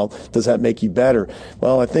once in a while, does that make you better?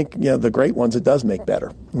 Well, I think the great ones, it does make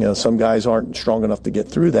better. Some guys aren't strong enough to get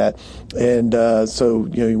through that, and so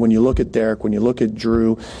when you look at Derek, when you look at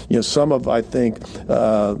Drew, some of, I think,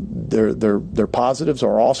 their positives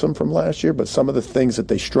are awesome from last year, but some of the things that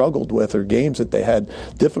they struggled with or games that they had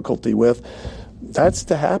difficulty with, that's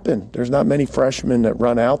to happen. There's not many freshmen that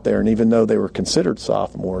run out there, and even though they were considered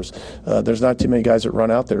sophomores, there's not too many guys that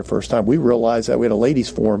run out there the first time. We realized that. We had a ladies'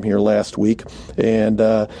 forum here last week, and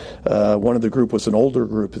one of the group was an older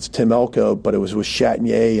group. It's Tim Elko, but it was with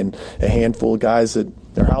Chatinier and a handful of guys that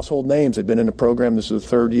they're household names. They've been in the program. This is the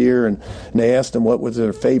third year, and they asked them what was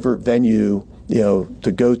their favorite venue,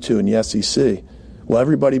 to go to in the SEC. Well,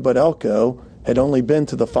 everybody but Elko had only been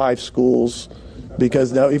to the 5 schools,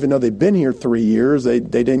 because now, even though they've been here 3 years, they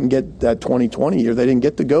didn't get that 2020 year. They didn't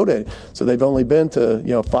get to go to it. So they've only been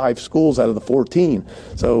to 5 schools out of the 14.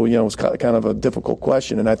 So it was kind of a difficult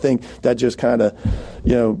question, and I think that just kind of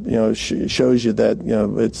shows you that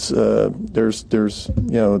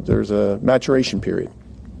there's a maturation period.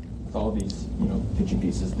 With all these pitching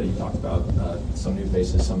pieces that you talked about, some new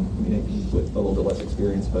faces, some maybe with a little bit less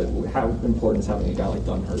experience, but how important is having a guy like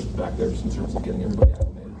Dunhurst back there just in terms of getting everybody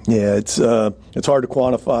acclimated? Yeah, it's hard to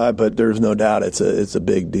quantify, but there's no doubt it's a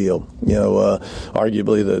big deal.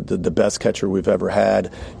 Arguably the best catcher we've ever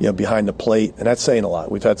had, behind the plate, and that's saying a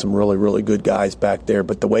lot. We've had some really, really good guys back there,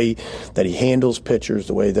 but the way that he handles pitchers,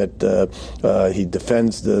 the way that he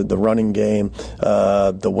defends the running game,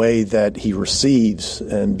 the way that he receives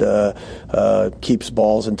and keeps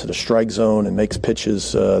balls into the strike zone and makes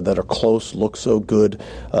pitches that are close look so good,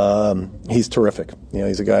 he's terrific.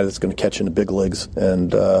 He's a guy that's going to catch in the big leagues,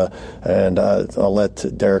 and I'll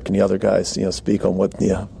let Derek and the other guys, speak on what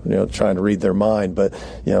trying to read their mind. But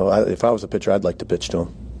if I was a pitcher, I'd like to pitch to him.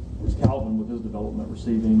 Where's Calvin with his development,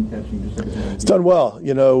 receiving, catching, just everything? He's done well,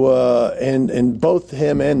 and both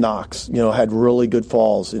him and Knox, had really good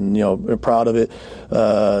falls, and I'm proud of it.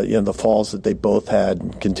 The falls that they both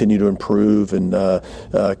had continue to improve, and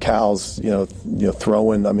Cal's,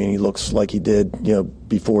 throwing. I mean, he looks like he did,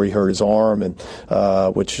 before he hurt his arm, and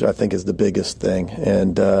which I think is the biggest thing.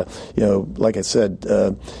 And like I said,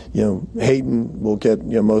 Hayden will get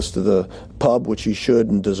most of the pub, which he should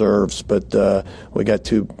and deserves. But we got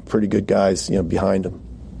two pretty good guys, behind him.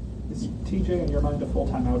 Is TJ, in your mind, a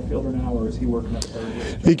full-time outfielder now, or is he working at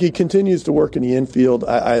third? He continues to work in the infield.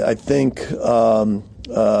 I think.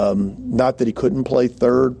 Not that he couldn't play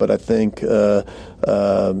third, but I think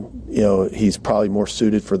he's probably more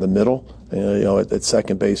suited for the middle. At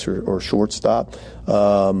second base or shortstop.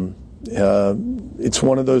 It's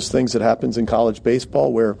one of those things that happens in college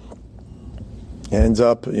baseball where ends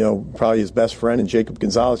up, probably his best friend and Jacob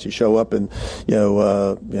Gonzalez. You show up and,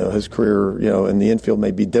 his career, in the infield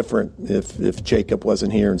may be different if Jacob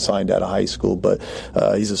wasn't here and signed out of high school. But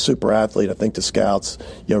he's a super athlete. I think the scouts,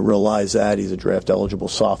 realize that. He's a draft eligible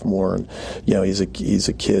sophomore, and he's a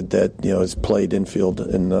kid that has played infield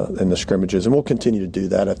in the scrimmages, and we'll continue to do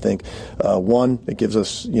that. I think one, it gives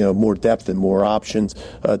us more depth and more options.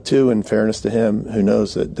 Two, in fairness to him, who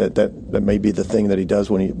knows that may be the thing that he does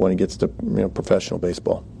when he gets to professional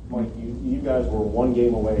baseball. Mike, you guys were one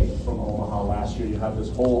game away from Omaha last year. You have this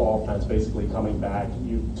whole offense basically coming back.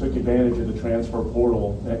 You took advantage of the transfer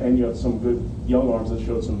portal, and you have some good young arms that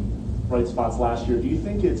showed some bright spots last year. Do you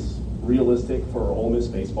think it's realistic for Ole Miss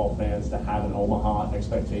baseball fans to have an Omaha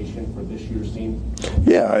expectation for this year's team?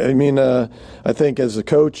 Yeah, I mean, I think as a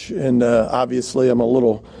coach, and obviously I'm a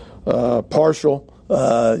little partial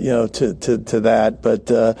to that,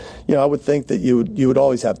 but I would think that you would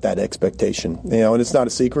always have that expectation, and it's not a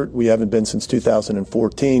secret. We haven't been since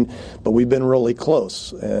 2014, but we've been really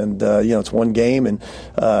close, and it's one game, and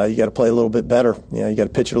you got to play a little bit better. You got to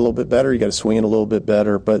pitch it a little bit better. You got to swing it a little bit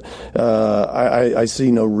better. But I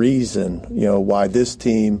see no reason, why this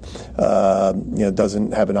team,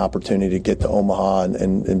 doesn't have an opportunity to get to Omaha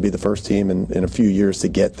and be the first team in a few years to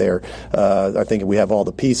get there. I think we have all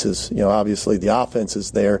the pieces. Obviously the offense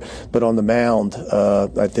is there, but on the mound,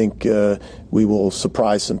 I think we will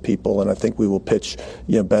surprise some people, and I think we will pitch,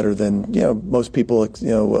 better than most people,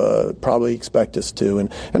 probably expect us to.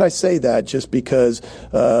 And I say that just because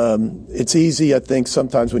it's easy. I think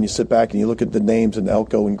sometimes when you sit back and you look at the names and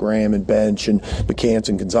Elko and Graham and Bench and McCants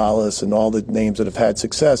and Gonzalez and all the names that have had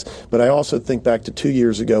success, but I also think back to 2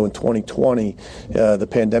 years ago in 2020, the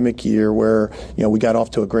pandemic year, where we got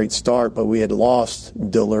off to a great start, but we had lost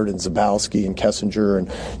Dillard and Zabowski and Kessinger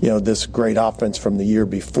and this great offense from the year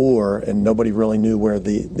before, and nobody really knew where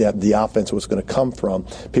the offense was going to come from.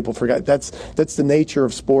 People forgot that's the nature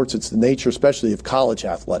of sports. It's the nature, especially of college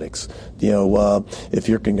athletics. If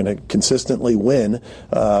you're going to consistently win,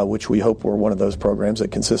 which we hope we're one of those programs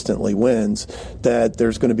that consistently wins, that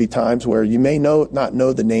there's going to be times where you may not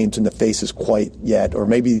know the names and the faces quite yet, or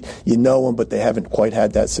maybe you know them but they haven't quite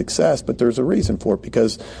had that success. But there's a reason for it,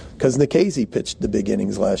 because Nikhazy pitched the big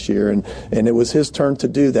innings last year, and it was his turn to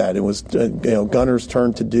do that. It was Gunner's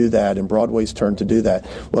turn to do that, and Broadway's turn to do that.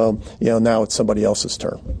 Well, now it's somebody else's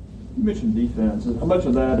turn. You mentioned defense. How much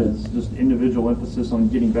of that is just individual emphasis on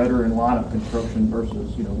getting better in lineup construction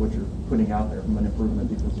versus what you're putting out there from an improvement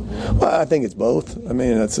defensively? Well, I think it's both. I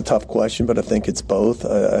mean, that's a tough question, but I think it's both.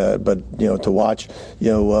 But to watch,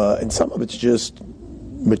 and some of it's just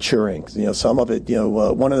maturing. Some of it,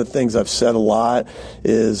 one of the things I've said a lot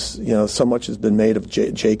is, so much has been made of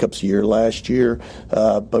Jacob's year last year,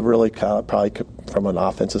 but really probably from an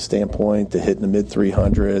offensive standpoint, to hit in the mid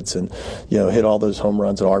 300s and, hit all those home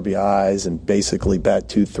runs and RBIs and basically bat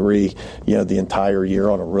 2-3, the entire year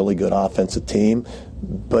on a really good offensive team.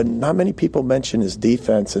 But not many people mention his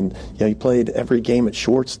defense, and he played every game at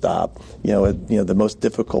shortstop, at the most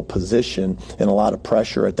difficult position, and a lot of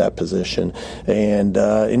pressure at that position, and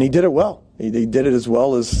he did it well. He did it as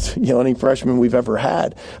well as any freshman we've ever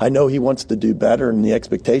had. I know he wants to do better, and the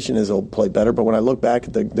expectation is he'll play better. But when I look back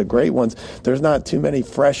at the great ones, there's not too many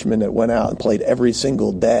freshmen that went out and played every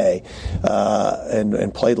single day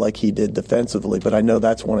and played like he did defensively. But I know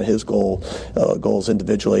that's one of his goals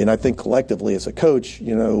individually, and I think collectively as a coach,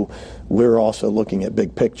 we're also looking at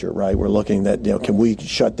big picture, right? We're looking at can we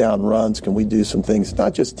shut down runs? Can we do some things,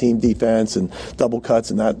 not just team defense and double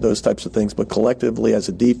cuts and those types of things, but collectively as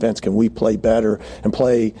a defense, can we play better and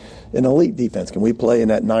play an elite defense? Can we play in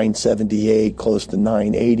that 978, close to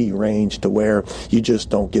 980 range to where you just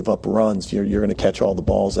don't give up runs? You're going to catch all the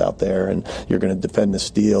balls out there, and you're going to defend the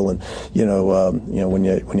steal. And when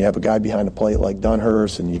you have a guy behind the plate like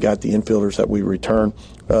Dunhurst, and you got the infielders that we return,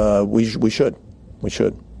 we should.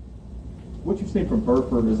 What you've seen from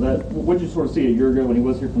Burford, what did you sort of see a year ago when he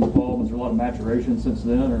was here from the fall? Was there a lot of maturation since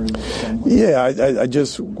then, or is it the same way? Yeah, I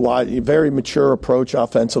just very mature approach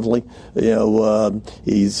offensively.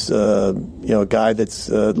 He's a guy that's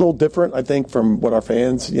a little different, I think, from what our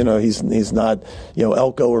fans. He's not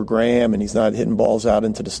Elko or Graham, and he's not hitting balls out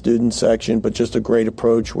into the student section, but just a great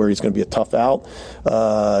approach where he's going to be a tough out.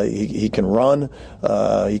 He can run,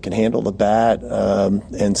 he can handle the bat,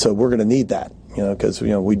 and so we're going to need that. Because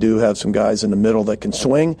we do have some guys in the middle that can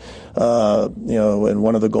swing. And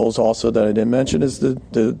one of the goals also that I didn't mention is to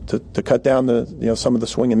cut down some of the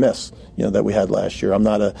swing and miss that we had last year. I'm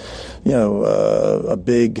not a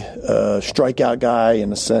big strikeout guy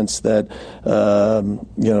in the sense that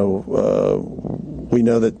we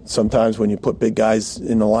know that sometimes when you put big guys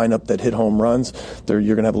in the lineup that hit home runs, you're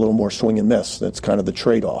going to have a little more swing and miss. That's kind of the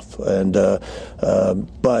trade-off. And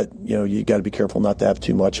but you got to be careful not to have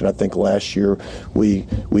too much. And I think last year we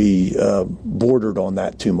bordered on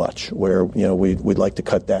that too much, where we'd like to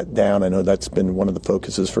cut that down. I know that's been one of the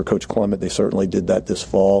focuses for Coach Clement. They certainly did that this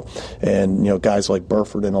fall, and guys like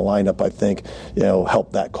Burford in a lineup, I think,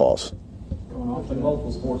 helped that cause. Going off in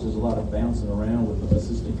multiple sports, there's a lot of bouncing around with the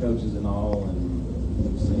assistant coaches and all, and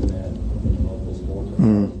we've seen that in multiple sports. It's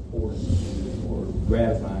important or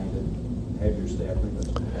gratifying to have your staff pretty much.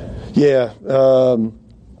 Yeah.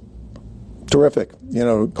 Terrific.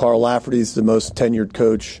 Carl Lafferty's the most tenured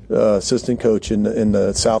coach, assistant coach in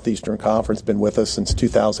the Southeastern Conference, been with us since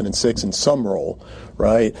 2006 in some role,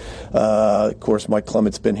 right? Of course, Mike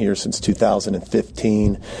Clement's been here since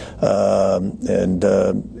 2015.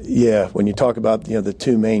 When you talk about, the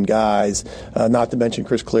two main guys, not to mention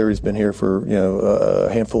Chris Cleary's been here for,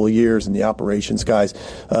 a handful of years, and the operations guys,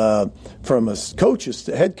 from a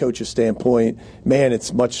head coach's standpoint, man,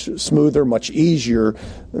 it's much smoother, much easier.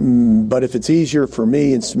 But if it's easier for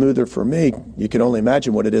me and smoother for me, you can only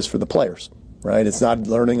imagine what it is for the players. Right? It's not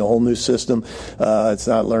learning a whole new system. It's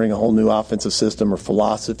not learning a whole new offensive system or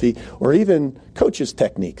philosophy or even coaches'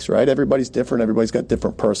 techniques, right? Everybody's different. Everybody's got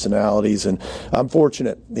different personalities. And I'm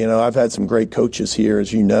fortunate. I've had some great coaches here,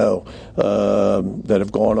 as you know, that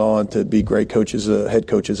have gone on to be great coaches, head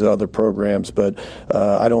coaches at other programs. But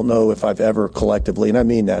I don't know if I've ever collectively, and I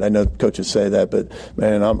mean that. I know coaches say that, but,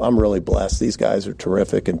 man, I'm really blessed. These guys are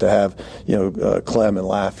terrific. And to have, Clem and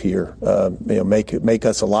Laff here, make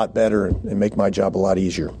us a lot better and make my job a lot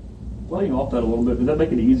easier. Playing off that a little bit, does that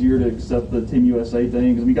make it easier to accept the Team USA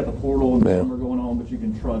thing? Because we got the portal and the summer going on, but you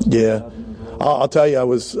can trust. Yeah, I'll tell you, I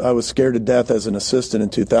was scared to death as an assistant in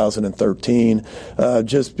 2013,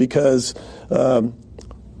 just because.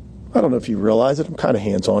 I don't know if you realize it. I'm kind of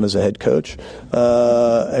hands-on as a head coach,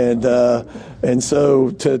 and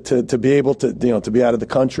so to be able to to be out of the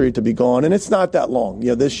country, to be gone, and it's not that long.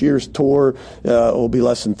 This year's tour will be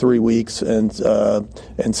less than 3 weeks, and so.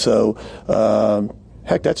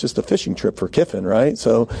 Heck, that's just a fishing trip for Kiffin, right?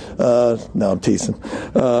 So, no, I'm teasing.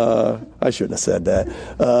 I shouldn't have said that.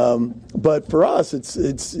 But for us,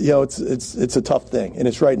 it's a tough thing, and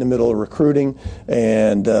it's right in the middle of recruiting,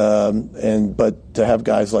 but to have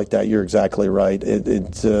guys like that, you're exactly right.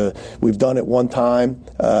 We've done it one time,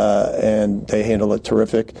 and they handle it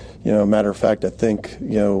terrific. Matter of fact, I think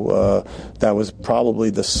that was probably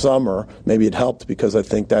the summer. Maybe it helped because I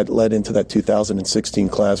think that led into that 2016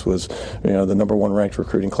 class was the number one ranked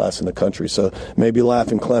recruiting class in the country. So maybe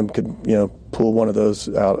Laff and Clem could pull one of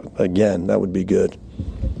those out again. That would be good.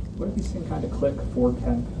 What have you seen kind of click for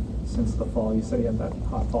Kemp since the fall? You said he had that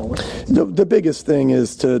hot fall. The biggest thing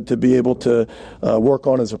is to be able to work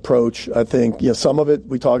on his approach. I think some of it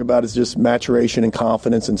we talk about is just maturation and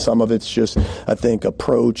confidence, and some of it's just I think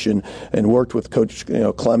approach and worked with Coach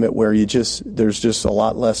Clement where there's just a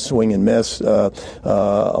lot less swing and miss, a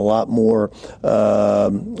lot more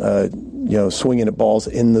swinging at balls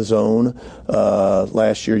in the zone,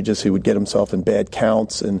 Last year, he would get himself in bad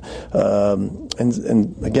counts, and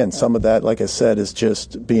again, some of that, like I said, is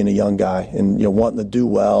just being a young guy and wanting to do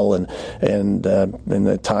well, and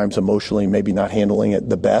at times emotionally maybe not handling it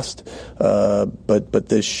the best. But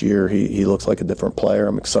this year he looks like a different player.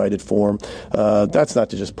 I'm excited for him. That's not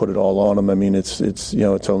to just put it all on him. I mean, it's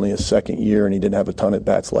only his second year, and he didn't have a ton at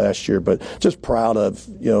bats last year. But just proud of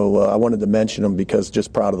I wanted to mention him because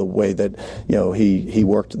just proud of the way that he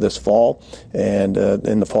worked this fall and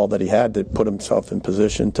in the fall that he had to put himself in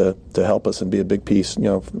position to help us and be a big piece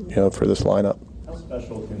for this lineup. How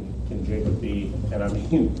special can Jacob be? And I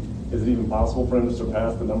mean, is it even possible for him to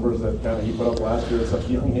surpass the numbers that kind of he put up last year at such a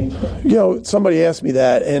young age? Somebody asked me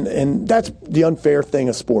that, and that's the unfair thing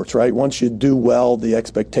of sports, right? Once you do well, the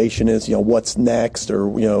expectation is, what's next, or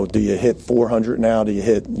do you hit 400 now? Do you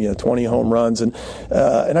hit 20 home runs? And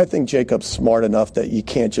I think Jacob's smart enough that you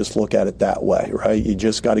can't just look at it that way, right? You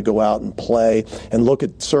just got to go out and play and look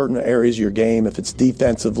at certain areas of your game. If it's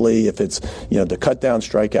defensively, if it's to cut down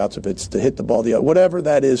strikeouts, if it's to hit the ball, whatever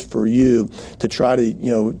that is for you, to try to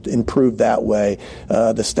improve that way.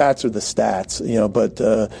 The stats are the stats, but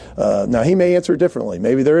now he may answer differently.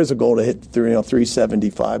 Maybe there is a goal to hit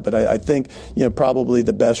 375, but I think probably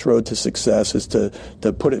the best road to success is to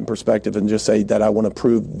put it in perspective and just say that I want to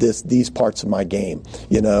prove these parts of my game,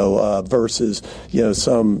 versus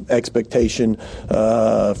some expectation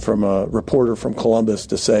from a reporter from Columbus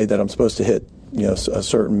to say that I'm supposed to hit a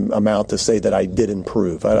certain amount to say that I did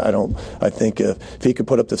improve. I think if he could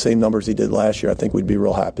put up the same numbers he did last year, I think we'd be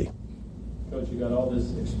real happy. Coach, you got all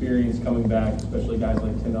this experience coming back, especially guys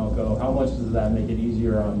like Tim Elko. How much does that make it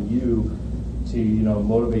easier on you to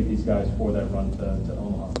motivate these guys for that run to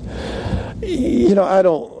Omaha?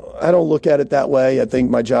 I don't look at it that way. I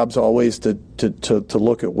think my job's always to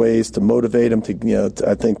look at ways to motivate them,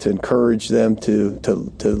 I think to encourage them to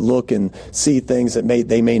look and see things that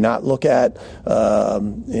they may not look at. But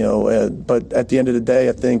at the end of the day,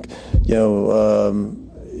 I think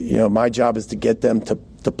my job is to get them to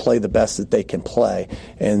play the best that they can play.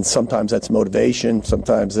 And sometimes that's motivation,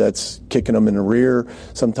 sometimes that's kicking them in the rear,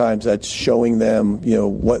 sometimes that's showing them,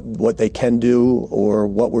 what they can do or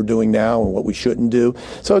what we're doing now and what we shouldn't do.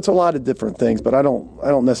 So it's a lot of different things, but I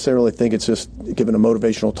don't necessarily think it's just giving a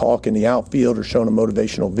motivational talk in the outfield or showing a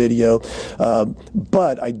motivational video.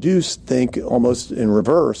 But I do think almost in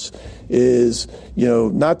reverse is,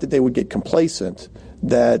 not that they would get complacent,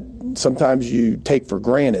 that sometimes you take for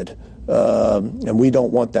granted. And we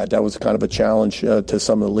don't want that. That was kind of a challenge to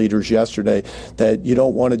some of the leaders yesterday, that you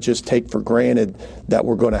don't want to just take for granted that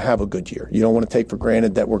we're going to have a good year. You don't want to take for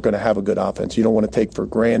granted that we're going to have a good offense. You don't want to take for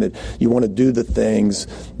granted. You want to do the things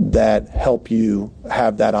that help you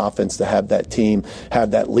have that offense, to have that team,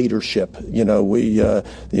 have that leadership. To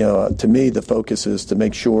me, the focus is to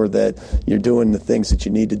make sure that you're doing the things that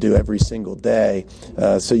you need to do every single day,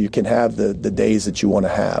 so you can have the days that you want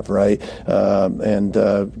to have, right? And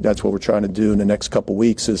that's what we're trying to do in the next couple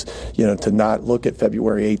weeks is, to not look at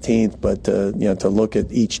February 18th, but to look at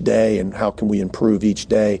each day and how can we improve each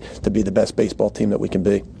day to be the best baseball team that we can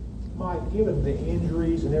be. Mike, given the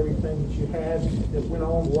injuries and everything that you had that went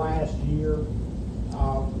on last year,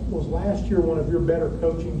 was last year one of your better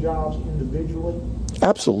coaching jobs individually?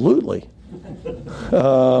 Absolutely.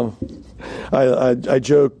 I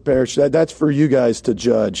joke, Parrish, that's for you guys to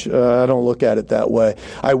judge. I don't look at it that way.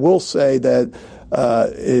 I will say that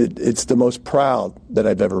it's the most proud that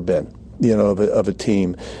I've ever been, of a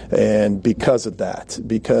team. And because of that,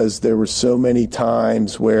 because there were so many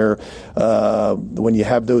times where when you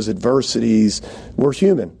have those adversities, we're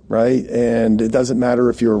human, right? And it doesn't matter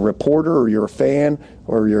if you're a reporter or you're a fan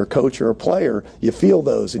or you're a coach or a player, you feel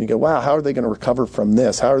those and you go, wow, how are they going to recover from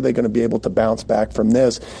this? How are they going to be able to bounce back from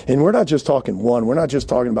this? And we're not just talking we're not just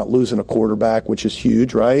talking about losing a quarterback, which is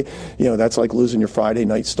huge, right? That's like losing your Friday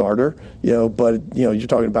night starter, but you're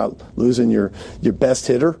talking about losing your best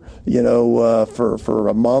hitter, for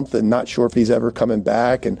a month and not sure if he's ever coming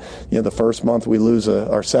back. And, the first month we lose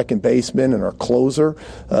our second baseman and our closer,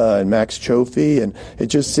 and Max Chofie. And it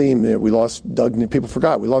just seemed we lost people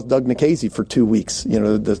forgot we lost Doug Nikhazy for 2 weeks,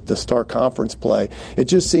 the start conference play. It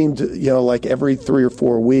just seemed, like every 3 or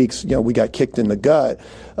 4 weeks, we got kicked in the gut.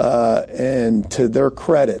 And to their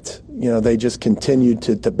credit, they just continued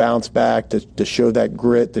to bounce back, to show that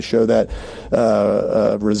grit, to show that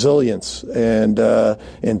resilience, and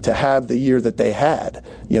to have the year that they had,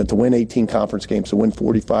 to win 18 conference games, to win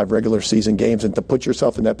 45 regular season games, and to put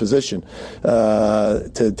yourself in that position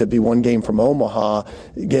to be one game from Omaha.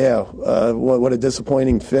 What a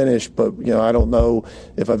disappointing finish, but I don't know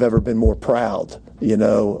if I've ever been more proud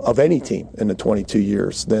of any team in the 22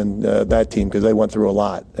 years than that team, because they went through a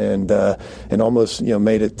lot and almost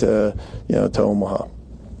made it to Omaha.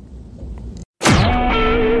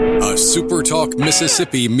 A SuperTalk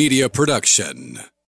Mississippi media production.